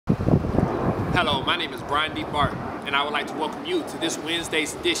Hello, my name is Brian D. Barton, and I would like to welcome you to this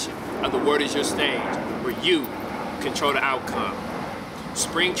Wednesday's edition of The Word is Your Stage, where you control the outcome.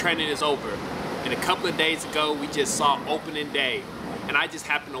 Spring training is over, and a couple of days ago, we just saw opening day, and I just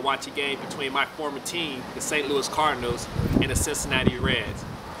happened to watch a game between my former team, the St. Louis Cardinals, and the Cincinnati Reds.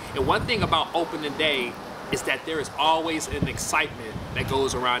 And one thing about opening day is that there is always an excitement that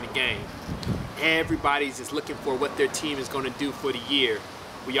goes around the game. Everybody's just looking for what their team is going to do for the year.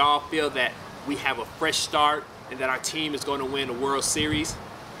 We all feel that we have a fresh start and that our team is going to win the World Series.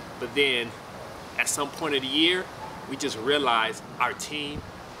 But then at some point of the year, we just realize our team,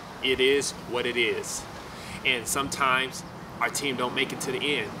 it is what it is. And sometimes our team don't make it to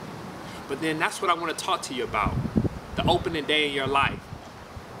the end. But then that's what I want to talk to you about. The opening day in your life.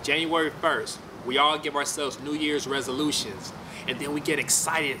 January 1st, we all give ourselves New Year's resolutions. And then we get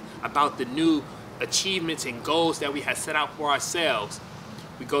excited about the new achievements and goals that we have set out for ourselves.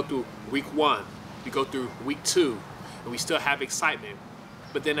 We go through week 1, we go through week 2, and we still have excitement.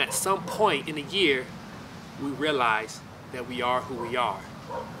 But then at some point in the year, we realize that we are who we are.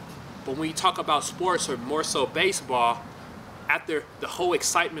 But when you talk about sports, or more so baseball, after the whole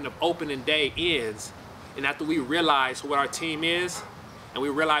excitement of opening day ends, and after we realize what our team is, and we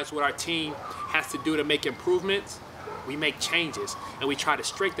realize what our team has to do to make improvements, we make changes, and we try to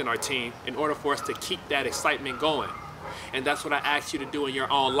strengthen our team in order for us to keep that excitement going. And that's what I ask you to do in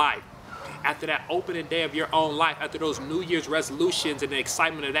your own life. After that opening day of your own life, after those New Year's resolutions and the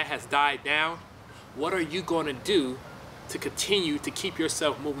excitement of that has died down, what are you going to do to continue to keep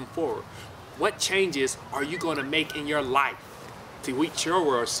yourself moving forward? What changes are you going to make in your life to reach your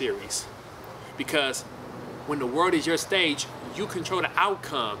World Series? Because when the world is your stage, you control the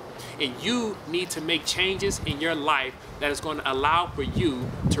outcome, and you need to make changes in your life that is going to allow for you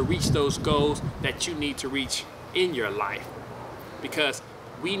to reach those goals that you need to reach in your life. Because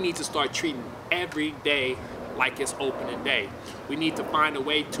we need to start treating every day like it's opening day. We need to find a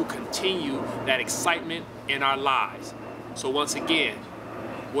way to continue that excitement in our lives. So once again,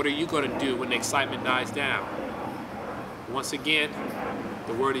 what are you going to do when the excitement dies down? Once again,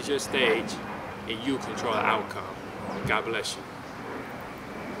 the word is your stage, and you control the outcome. God bless you.